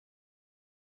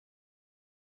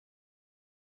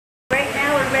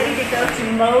we're ready to go to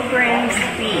Mogren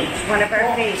Beach, one of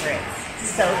our favorites.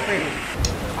 So pretty.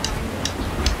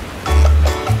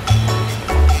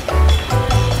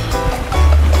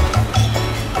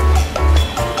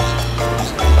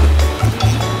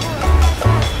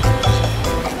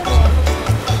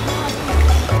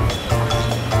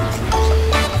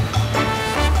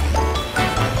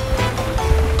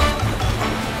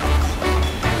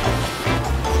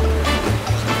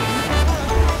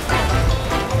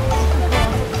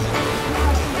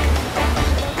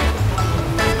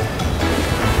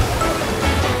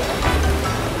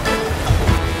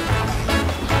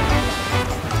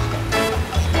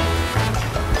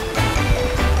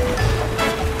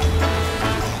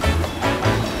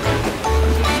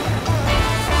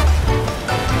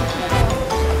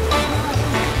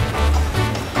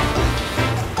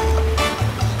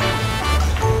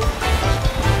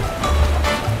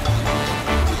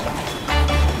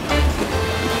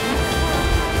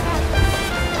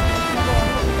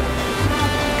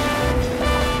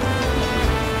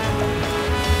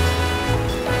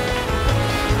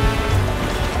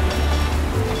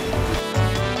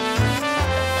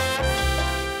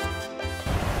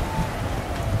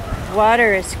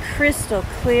 Water is crystal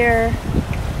clear.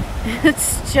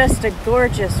 It's just a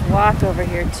gorgeous walk over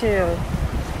here too.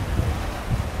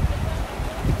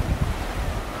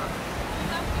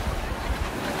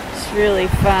 It's really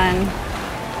fun.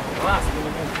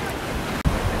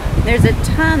 There's a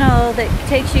tunnel that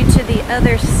takes you to the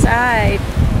other side,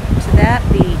 to that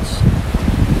beach.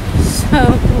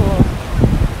 So cool.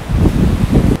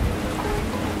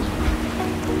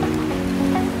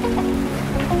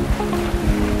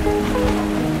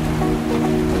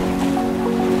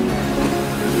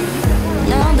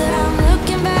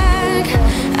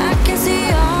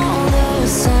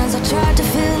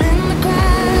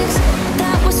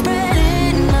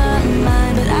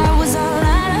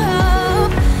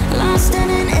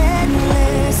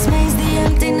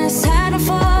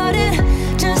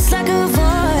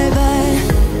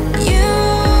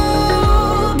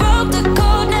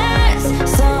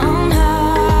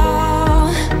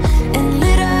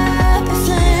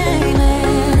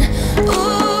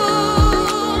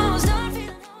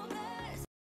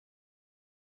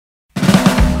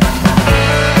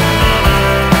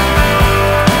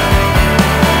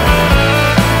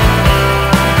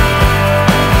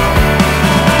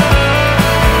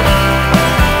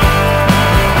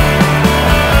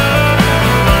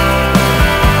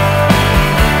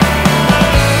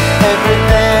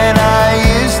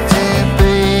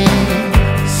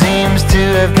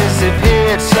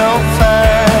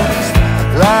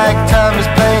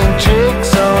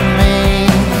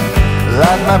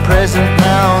 My present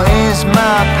now is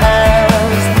my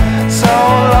past, so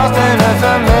lost in a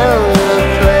familiar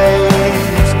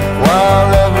place, while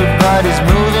everybody's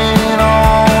moving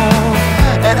on,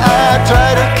 and I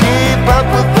try to keep up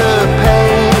with the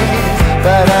pace,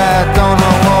 but I don't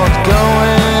know what's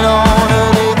going on,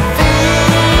 and it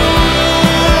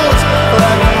feels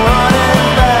like I'm running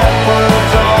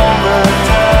backwards all the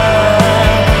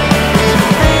time. It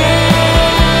feels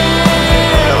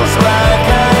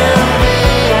like I am left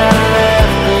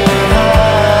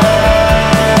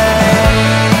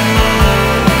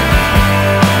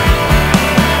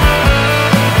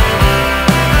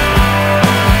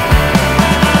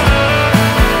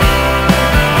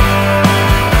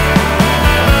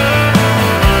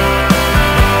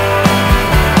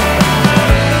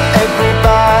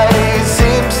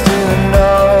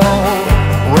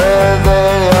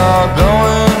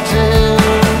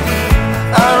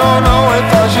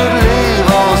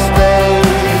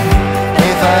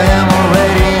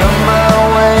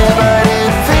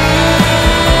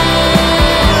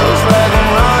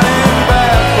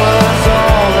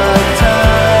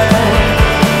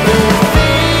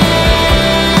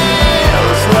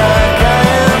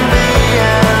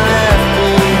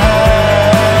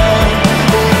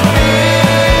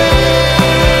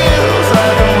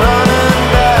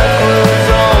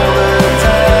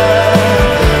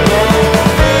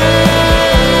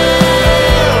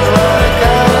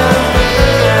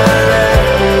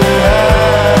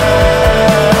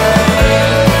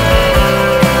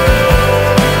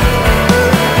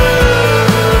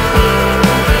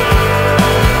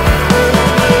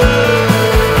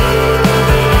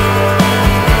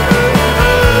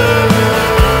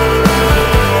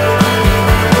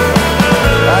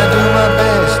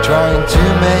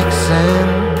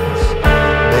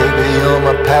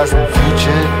past and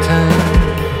future tense.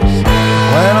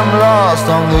 When I'm lost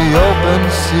on the open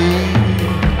sea,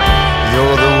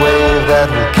 you're the wave that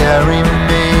will carry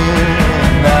me.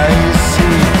 Now you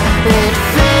see, it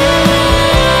feels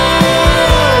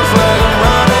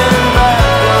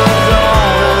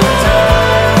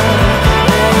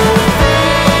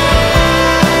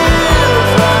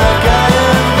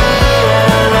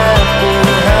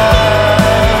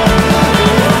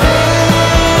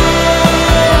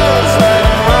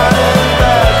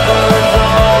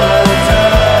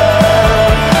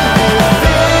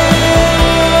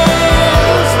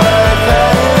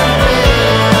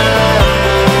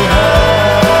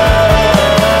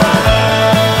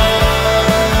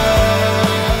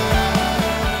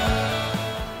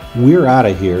We're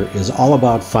Outta Here is all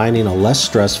about finding a less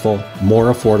stressful,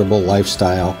 more affordable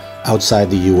lifestyle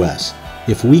outside the U.S.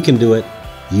 If we can do it,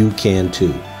 you can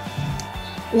too.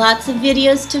 Lots of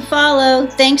videos to follow.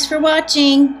 Thanks for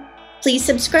watching. Please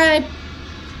subscribe.